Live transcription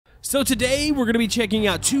So today we're going to be checking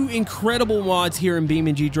out two incredible mods here in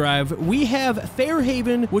BeamNG Drive. We have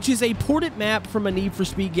Fairhaven, which is a ported map from a Need for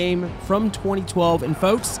Speed game from 2012. And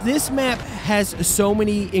folks, this map has so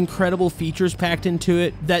many incredible features packed into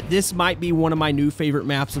it that this might be one of my new favorite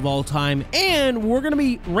maps of all time. And we're going to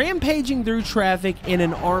be rampaging through traffic in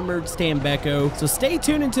an armored Stambecco. So stay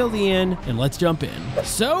tuned until the end and let's jump in.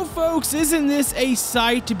 So folks, isn't this a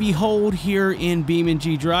sight to behold here in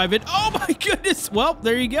BeamNG Drive? And oh my goodness, well,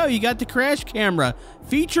 there you go. You got the crash camera.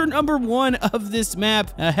 Feature number one of this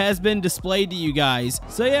map has been displayed to you guys.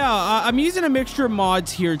 So yeah, I'm using a mixture of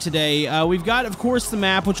mods here today. We've got, of course, the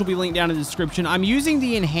map, which will be linked down in the description. I'm using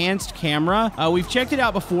the enhanced camera. We've checked it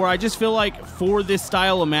out before. I just feel like for this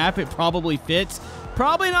style of map, it probably fits.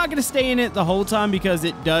 Probably not going to stay in it the whole time because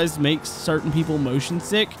it does make certain people motion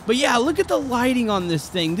sick. But yeah, look at the lighting on this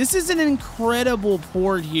thing. This is an incredible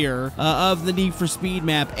port here of the Need for Speed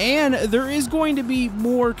map. And there is going to be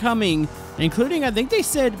more coming, including, I think they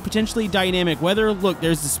said, potentially dynamic weather. Look,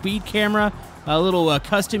 there's the speed camera, a little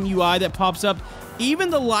custom UI that pops up. Even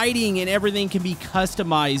the lighting and everything can be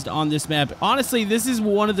customized on this map. Honestly, this is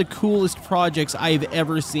one of the coolest projects I've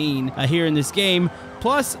ever seen here in this game.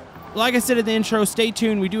 Plus, like I said at the intro, stay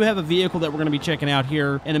tuned. We do have a vehicle that we're going to be checking out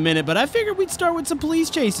here in a minute, but I figured we'd start with some police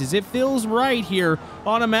chases. It feels right here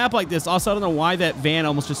on a map like this. Also, I don't know why that van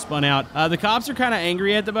almost just spun out. The cops are kind of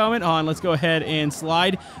angry at the moment. Let's go ahead and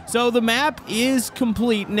slide. So the map is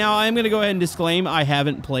complete. Now, I'm going to go ahead and disclaim I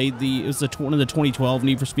haven't played one of the 2012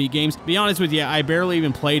 Need for Speed games. To be honest with you, I barely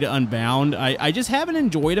even played Unbound. I just haven't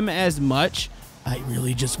enjoyed them as much. I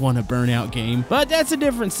really just want a burnout game, but that's a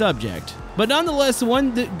different subject. But nonetheless,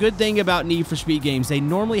 one good thing about Need for Speed games, they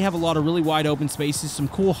normally have a lot of really wide open spaces, some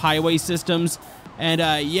cool highway systems, and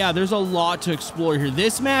yeah, there's a lot to explore here.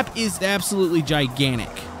 This map is absolutely gigantic.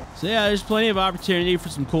 So yeah, there's plenty of opportunity for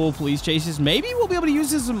some cool police chases. Maybe we'll be able to use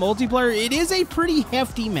this as a multiplayer. It is a pretty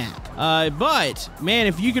hefty map, but man,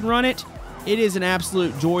 if you can run it, it is an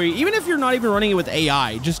absolute joy, even if you're not even running it with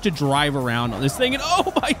AI, just to drive around on this thing. And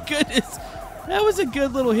oh my goodness, that was a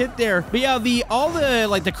good little hit there. But yeah,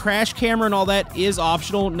 the crash camera and all that is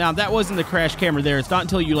optional. Now, that wasn't the crash camera there. It's not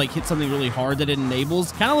until you hit something really hard that it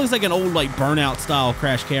enables. Kind of looks like an old Burnout style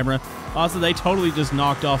crash camera. Also, they totally just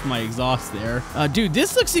knocked off my exhaust there. Dude,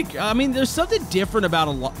 this looks, I mean, there's something different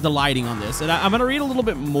about the lighting on this. And I'm going to read a little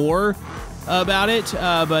bit more about it,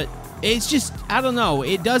 but it's just, I don't know,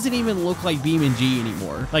 it doesn't even look like BeamNG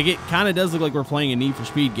anymore. It kind of does look like we're playing a Need for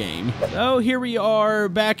Speed game. So here we are,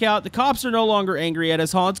 back out. The cops are no longer angry at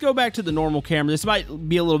us. Let's go back to the normal camera. This might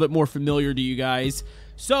be a little bit more familiar to you guys.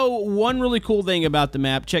 So one really cool thing about the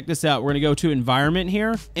map, check this out. We're gonna go to environment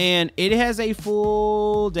here, and it has a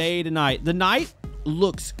full day to night. The night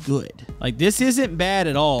looks good. This isn't bad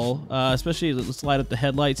at all, especially, let's light up the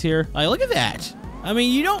headlights here. Look at that. I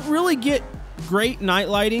mean, you don't really get great night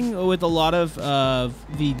lighting with a lot of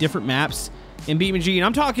the different maps in BeamNG, and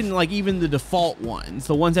I'm talking even the default ones,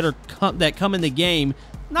 the ones that come in the game.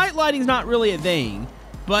 Night lighting's not really a thing,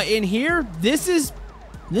 but in here, this is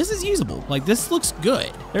usable. This looks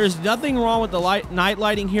good. There's nothing wrong with the night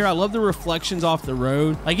lighting here. I love the reflections off the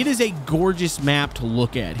road. It is a gorgeous map to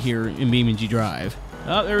look at here in BeamNG Drive.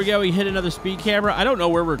 Oh, there we go. We hit another speed camera. I don't know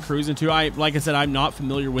where we're cruising to. Like I said, I'm not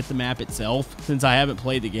familiar with the map itself since I haven't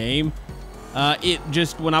played the game.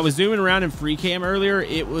 When I was zooming around in free cam earlier,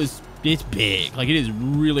 it's big. It is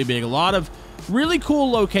really big. A lot of really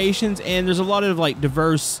cool locations, and there's a lot of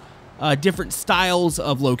diverse different styles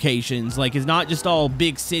of locations. It's not just all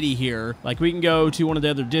big city here. We can go to one of the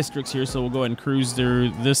other districts here, so we'll go ahead and cruise through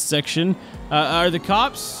this section. Are the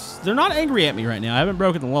cops, they're not angry at me right now. I haven't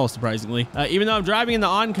broken the law, surprisingly. Even though I'm driving in the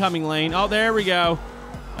oncoming lane. Oh, there we go.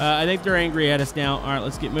 I think they're angry at us now. All right,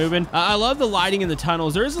 let's get moving. I love the lighting in the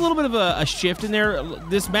tunnels. There is a little bit of a shift in there.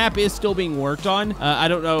 This map is still being worked on. I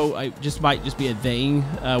don't know. It might just be a thing.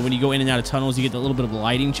 When you go in and out of tunnels, you get a little bit of a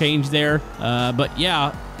lighting change there. But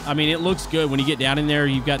yeah, I mean, it looks good. When you get down in there,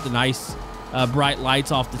 you've got the nice bright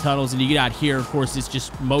lights off the tunnels, and you get out here, of course, it's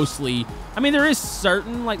just mostly, I mean, there is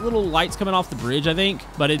certain little lights coming off the bridge, I think,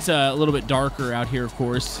 but it's a little bit darker out here, of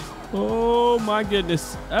course. Oh my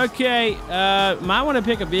goodness. Okay, might want to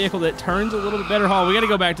pick a vehicle that turns a little bit better. We got to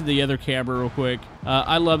go back to the other camera real quick.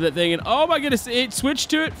 I love that thing, and oh my goodness, it switched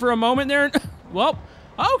to it for a moment there. Well,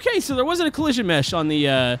 okay, so there wasn't a collision mesh on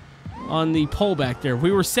the pole back there.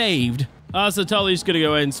 We were saved. So totally just gonna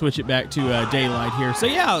go ahead and switch it back to daylight here. So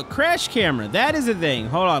yeah, crash camera, that is a thing.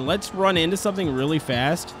 Hold on, let's run into something really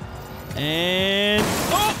fast. And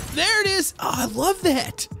oh, there it is. Oh, I love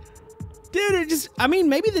that. Dude, I mean,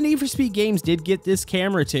 maybe the Need for Speed games did get this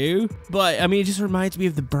camera too, but I mean, it just reminds me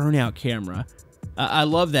of the Burnout camera. I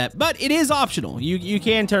love that, but it is optional. You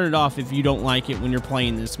can turn it off if you don't like it when you're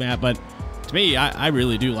playing this map, but to me, I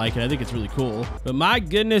really do like it. I think it's really cool. But my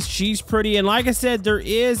goodness, she's pretty. And like I said, there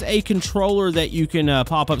is a controller that you can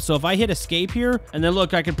pop up. So if I hit escape here, and then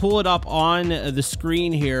look, I can pull it up on the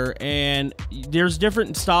screen here, and there's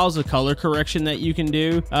different styles of color correction that you can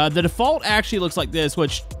do. The default actually looks like this,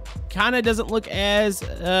 which kind of doesn't look as,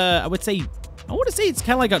 I want to say it's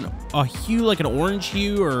kind of like a hue, like an orange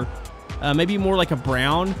hue, or maybe more like a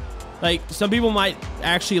brown. Like, some people might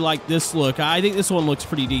actually like this look. I think this one looks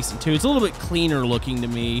pretty decent, too. It's a little bit cleaner looking to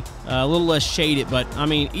me, a little less shaded, but, I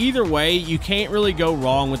mean, either way, you can't really go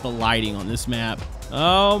wrong with the lighting on this map.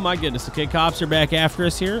 Oh, my goodness. Okay, cops are back after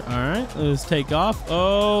us here. All right, let's take off.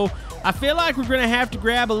 Oh, I feel like we're going to have to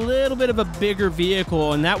grab a little bit of a bigger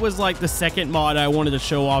vehicle, and that was, like, the second mod I wanted to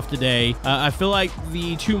show off today. I feel like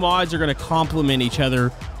the two mods are going to complement each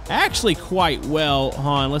other actually quite well. Hold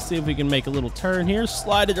on, let's see if we can make a little turn here,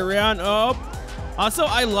 slide it around. Oh, also,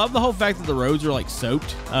 I love the whole fact that the roads are like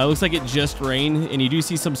soaked. Looks like it just rained, and you do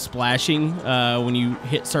see some splashing when you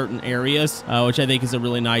hit certain areas, which I think is a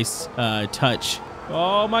really nice touch.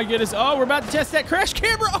 Oh my goodness. Oh, we're about to test that crash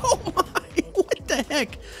camera. Oh my, what the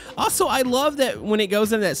heck? Also, I love that when it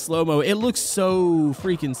goes into that slow-mo, it looks so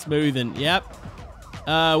freaking smooth. And yep,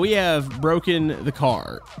 we have broken the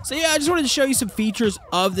car. So yeah, I just wanted to show you some features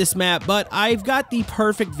of this map, but I've got the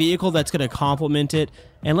perfect vehicle that's going to complement it,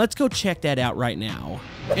 and let's go check that out right now.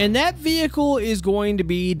 And that vehicle is going to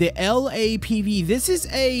be the LAPV. This is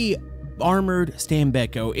a armored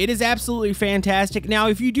Stambecco. It is absolutely fantastic. Now,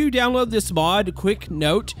 if you do download this mod, quick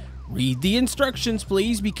note, read the instructions,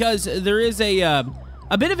 please, because there is a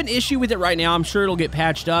bit of an issue with it right now. I'm sure it'll get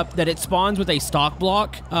patched up, that it spawns with a stock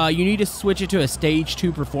block. You need to switch it to a stage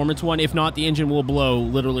 2 performance one. If not, the engine will blow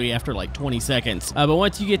literally after like 20 seconds. But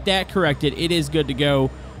once you get that corrected, it is good to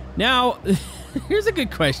go. Now, here's a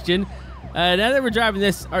good question. Now that we're driving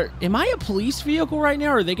this, am I a police vehicle right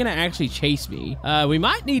now, or are they going to actually chase me? We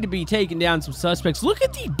might need to be taking down some suspects. Look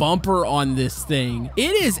at the bumper on this thing.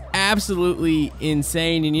 It is absolutely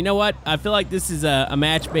insane. And you know what? I feel like this is a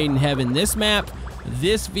match made in heaven. This map,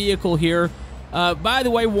 this vehicle here. By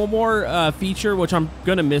the way, one more feature, which I'm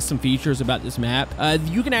gonna miss some features about this map.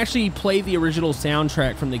 You can actually play the original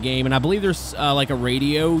soundtrack from the game, and I believe there's like a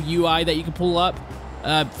radio UI that you can pull up.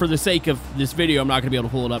 For the sake of this video, I'm not gonna be able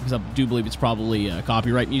to pull it up because I do believe it's probably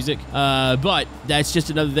copyright music. But that's just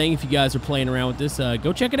another thing. If you guys are playing around with this,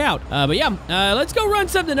 go check it out. But yeah, let's go run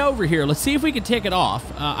something over here. Let's see if we can tick it off.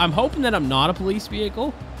 I'm hoping that I'm not a police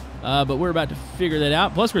vehicle. But we're about to figure that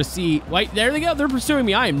out. Plus, we're going to see... Wait, there they go. They're pursuing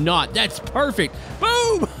me. I am not. That's perfect.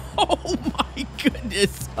 Boom! Oh, my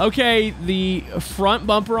goodness. Okay, the front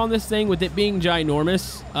bumper on this thing, with it being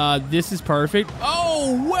ginormous, this is perfect.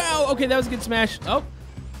 Oh, wow. Okay, that was a good smash. Oh,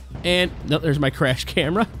 and... No, there's my crash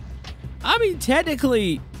camera. I mean,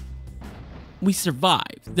 technically, we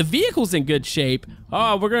survived. The vehicle's in good shape.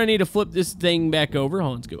 Oh, we're going to need to flip this thing back over.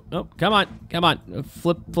 Hold on, let's go. Oh, come on. Come on.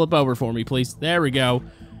 Flip over for me, please. There we go.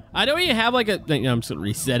 I don't even have like a... No, I'm just gonna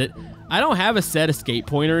reset it. I don't have a set escape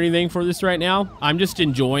point or anything for this right now. I'm just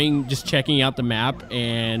enjoying just checking out the map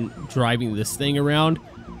and driving this thing around.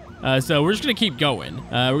 So we're just gonna keep going.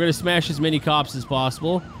 We're gonna smash as many cops as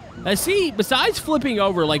possible. See, besides flipping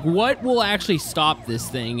over, like, what will actually stop this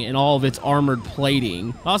thing and all of its armored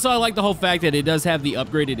plating? Also, I like the whole fact that it does have the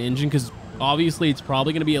upgraded engine, because obviously it's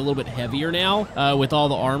probably gonna be a little bit heavier now with all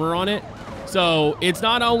the armor on it. So it's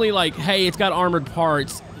not only like, hey, it's got armored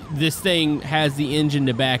parts, this thing has the engine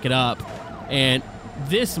to back it up, and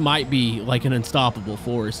this might be like an unstoppable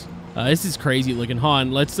force. This is crazy looking.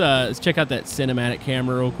 Han, let's check out that cinematic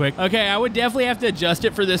camera real quick. Okay, I would definitely have to adjust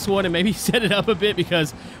it for this one and maybe set it up a bit,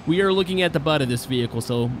 because we are looking at the butt of this vehicle,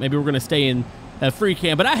 so maybe we're gonna stay in free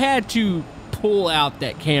cam. But I had to pull out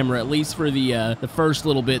that camera, at least for the first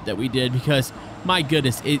little bit that we did, because my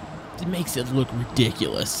goodness, it makes it look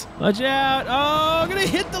ridiculous. Watch out. Oh, I'm gonna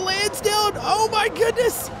hit the Lansdowne. Oh my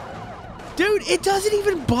goodness. Dude, it doesn't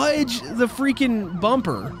even budge the freaking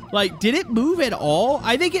bumper. Like, did it move at all?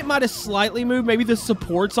 I think it might have slightly moved. Maybe the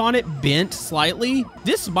supports on it bent slightly.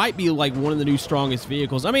 This might be like one of the new strongest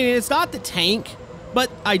vehicles. I mean, it's not the tank, but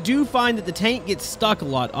I do find that the tank gets stuck a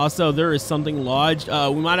lot. Also, there is something lodged.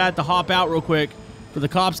 We might have to hop out real quick for the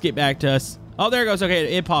cops to get back to us. Oh, there it goes.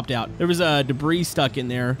 Okay, it popped out. There was debris stuck in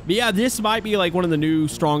there. But yeah, this might be like one of the new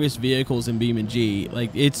strongest vehicles in BeamNG.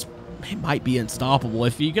 Like, it might be unstoppable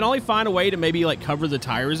if you can only find a way to maybe like cover the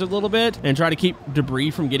tires a little bit and try to keep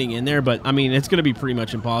debris from getting in there. But I mean, it's going to be pretty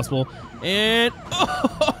much impossible. And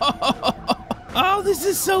oh, this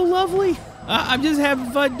is so lovely. I'm just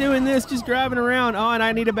having fun doing this, just driving around. Oh, and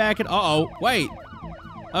I need to back it. Uh-oh, wait.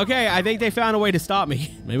 Okay, I think they found a way to stop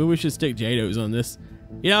me. Maybe we should stick JADOs on this.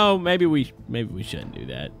 You know, maybe we shouldn't do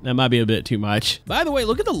that. That might be a bit too much. By the way,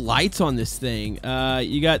 look at the lights on this thing.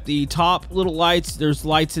 You got the top little lights. There's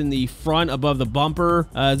lights in the front above the bumper.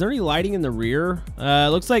 Is there any lighting in the rear?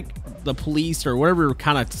 Looks like the police or whatever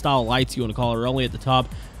kind of style lights you want to call it are only at the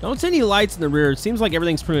top. Don't see any lights in the rear. It seems like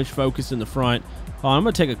everything's pretty much focused in the front. Oh, I'm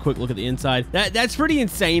gonna take a quick look at the inside. That's pretty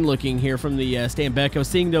insane looking here from the Stambecco.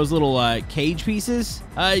 Seeing those little cage pieces,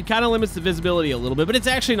 it kind of limits the visibility a little bit, but it's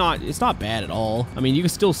actually not. It's not bad at all. I mean, you can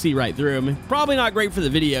still see right through them. Probably not great for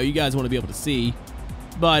the video. You guys want to be able to see,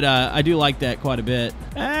 but I do like that quite a bit.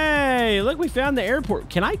 Hey, look, we found the airport.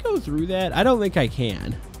 Can I go through that? I don't think I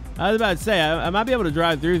can. I was about to say I might be able to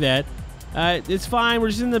drive through that. It's fine. We're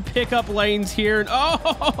just in the pickup lanes here. And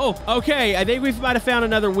oh, okay. I think we might have found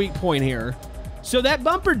another weak point here. So that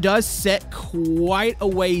bumper does set quite a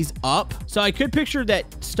ways up. So I could picture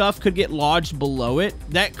that stuff could get lodged below it.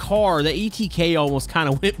 That car, the ETK almost kind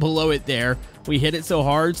of went below it there. We hit it so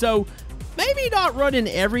hard. So maybe not running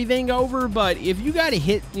everything over, but if you got to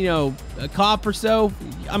hit, you know, a cop or so,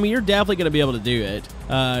 I mean, you're definitely going to be able to do it.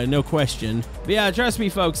 No question. But yeah, trust me,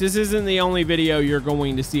 folks, this isn't the only video you're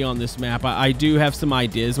going to see on this map. I do have some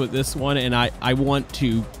ideas with this one, and I want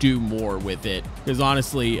to do more with it. Because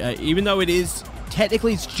honestly, even though it is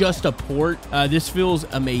technically it's just a port, this feels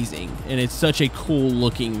amazing, and it's such a cool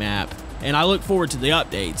looking map. And I look forward to the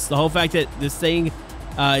updates. The whole fact that this thing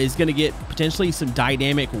is going to get potentially some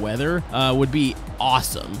dynamic weather would be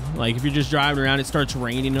awesome. Like if you're just driving around, it starts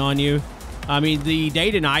raining on you. I mean, the day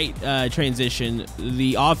to night transition,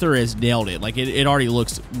 the author has nailed it. Like it already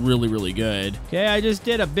looks really, really good. Okay, I just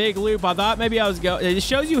did a big loop. I thought maybe I was going. It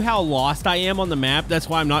shows you how lost I am on the map. That's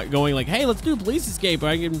why I'm not going like, hey, let's do a police escape.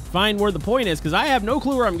 I can find where the point is because I have no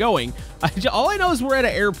clue where I'm going. All I know is we're at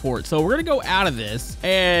an airport. So we're going to go out of this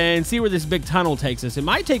and see where this big tunnel takes us. It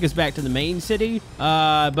might take us back to the main city.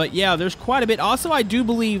 But yeah, there's quite a bit. Also, I do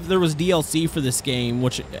believe there was DLC for this game,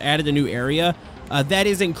 which added a new area. That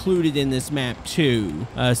is included in this map too.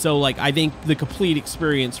 So like, I think the complete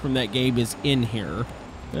experience from that game is in here.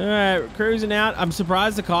 All right, cruising out. I'm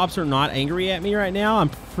surprised the cops are not angry at me right now. I'm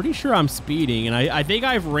pretty sure I'm speeding, and I think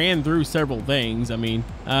I've ran through several things. I mean,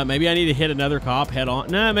 maybe I need to hit another cop head on.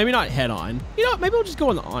 No, maybe not head on. You know, maybe we'll just go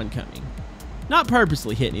on the oncoming. Not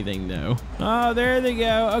purposely hit anything though. Oh, there they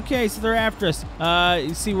go. Okay, so they're after us.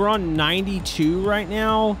 You see, we're on 92 right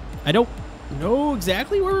now. I don't know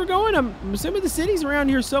exactly where we're going. I'm assuming the city's around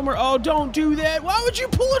here somewhere. Oh, don't do that. Why would you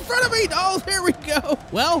pull in front of me? Oh, there we go.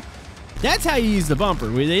 Well, that's how you use the bumper.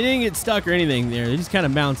 They didn't get stuck or anything there. They just kind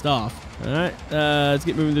of bounced off. All right, let's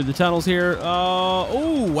get moving through the tunnels here.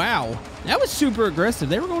 Oh, wow. That was super aggressive.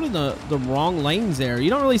 They were going in the wrong lanes there. You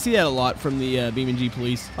don't really see that a lot from the BeamNG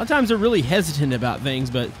police. A lot of times they're really hesitant about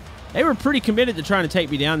things, but they were pretty committed to trying to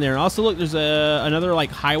take me down there. And also, look, there's another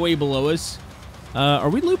like highway below us. Are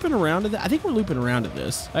we looping around to that? I think we're looping around to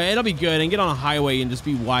this. It'll be good and get on a highway and just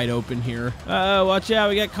be wide open here. Watch out.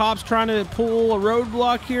 We got cops trying to pull a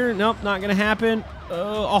roadblock here. Nope, not going to happen.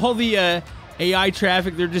 All the AI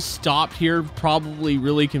traffic, they're just stopped here, probably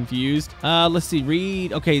really confused. Let's see,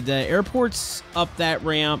 read. Okay, the airport's up that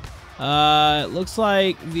ramp. Looks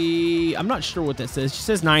like I'm not sure what that says. It just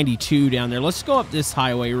says 92 down there. Let's go up this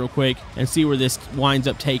highway real quick and see where this winds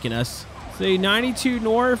up taking us. See, 92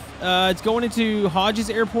 north, it's going into Hodges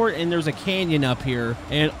Airport, and there's a canyon up here.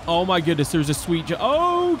 And oh my goodness, there's a sweet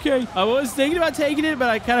okay. I was thinking about taking it, but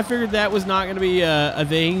I kind of figured that was not going to be a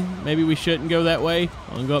thing. Maybe we shouldn't go that way.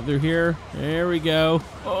 I'll go up through here. There we go.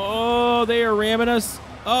 Oh, they are ramming us.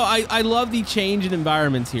 Oh, I love the change in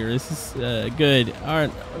environments here. This is good. All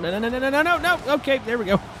right. No. Okay, there we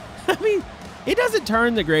go. I mean, it doesn't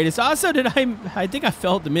turn the greatest. Also, I think I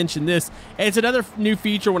failed to mention this. It's another new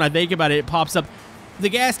feature when I think about it. It pops up. The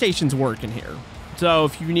gas station's working here. So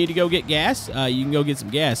if you need to go get gas, you can go get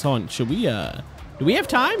some gas. Hold on. Should we, do we have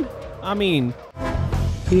time? I mean.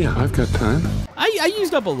 Yeah, I've got time. I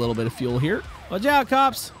used up a little bit of fuel here. Watch out,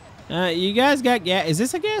 cops. You guys got gas. Is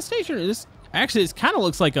this a gas station or is this? Actually, it kind of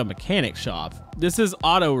looks like a mechanic shop. This is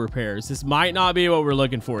auto repairs. This might not be what we're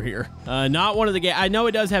looking for here. Not one of the gas. I know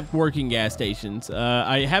it does have working gas stations.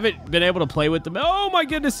 I haven't been able to play with them. Oh my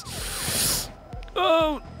goodness.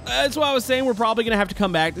 Oh, that's why I was saying we're probably going to have to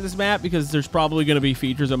come back to this map because there's probably going to be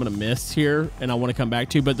features I'm going to miss here and I want to come back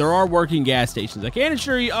to. But there are working gas stations. I can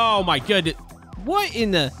assure you. Oh my goodness. What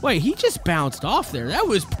in the? Wait, he just bounced off there. That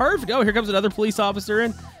was perfect. Oh, here comes another police officer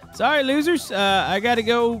in. Sorry, losers. I got to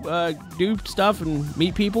go do stuff and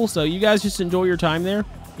meet people, so you guys just enjoy your time there.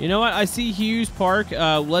 You know what? I see Hughes Park.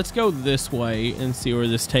 Let's go this way and see where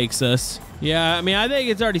this takes us. Yeah, I mean, I think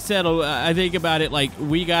it's already settled. I think about it like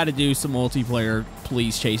we got to do some multiplayer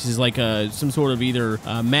police chases, like some sort of either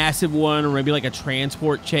a massive one or maybe like a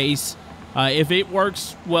transport chase. If it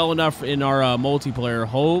works well enough in our multiplayer,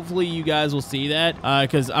 hopefully you guys will see that.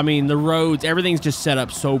 Because, I mean, the roads, everything's just set up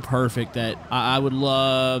so perfect that I would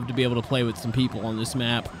love to be able to play with some people on this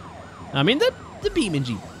map. I mean, the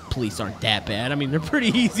BeamNG police aren't that bad. I mean, they're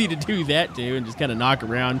pretty easy to do that, too, and just kind of knock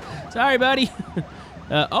around. Sorry, buddy.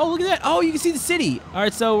 Oh, look at that. Oh, you can see the city. All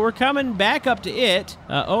right, so we're coming back up to it.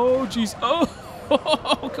 Oh, jeez.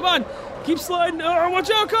 Oh, come on. Keep sliding. Oh, watch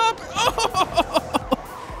out, cop.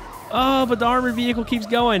 Oh, but the armored vehicle keeps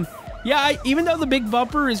going. Yeah, even though the big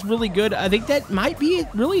bumper is really good, I think that might be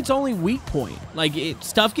really its only weak point. Like,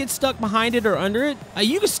 stuff gets stuck behind it or under it.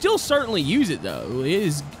 You can still certainly use it, though. It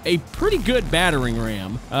is a pretty good battering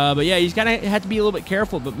ram. But yeah, you just kind of have to be a little bit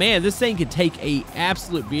careful. But man, this thing could take a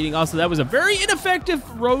absolute beating. Also, that was a very ineffective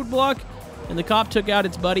roadblock, and the cop took out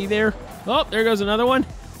its buddy there. Oh, there goes another one.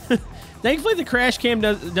 Thankfully, the crash cam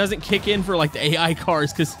doesn't kick in for, like, the AI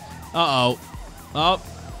cars, because, uh-oh. Oh.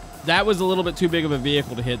 That was a little bit too big of a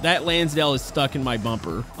vehicle to hit. That Lansdale is stuck in my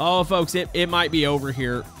bumper. Oh, folks, it might be over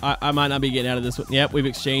here. I might not be getting out of this one. Yep, we've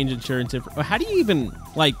exchanged insurance. How do you even,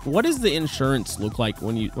 like, what does the insurance look like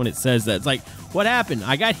when it says that? It's like, what happened?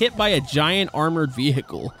 I got hit by a giant armored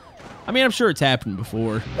vehicle. I mean, I'm sure it's happened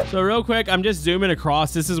before. So real quick, I'm just zooming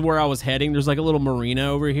across. This is where I was heading. There's like a little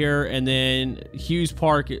marina over here, and then Hughes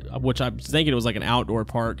Park, which I'm thinking it was like an outdoor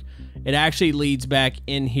park. It actually leads back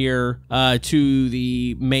in here to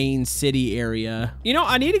the main city area. You know,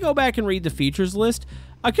 I need to go back and read the features list.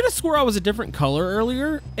 I could have swore I was a different color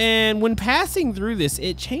earlier, and when passing through this,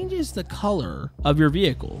 it changes the color of your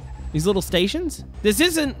vehicle. These little stations. This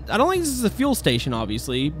isn't, I don't think this is a fuel station,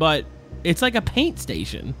 obviously, but it's like a paint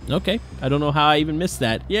station. Okay, I don't know how I even missed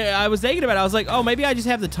that. Yeah, I was thinking about it. I was like, oh, maybe I just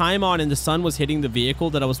have the time on and the sun was hitting the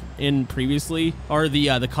vehicle that I was in previously, or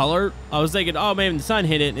the color. I was thinking, oh, maybe the sun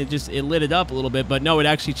hit it and it lit it up a little bit, but no, it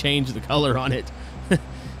actually changed the color on it.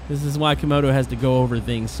 This is why Camodo has to go over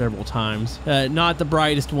things several times. Not the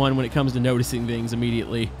brightest one when it comes to noticing things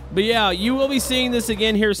immediately. But yeah, you will be seeing this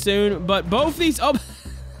again here soon, but both these... Oh,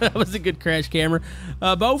 that was a good crash camera.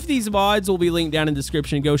 Both these mods will be linked down in the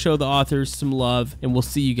description. Go show the authors some love, and we'll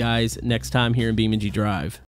see you guys next time here in BeamNG Drive.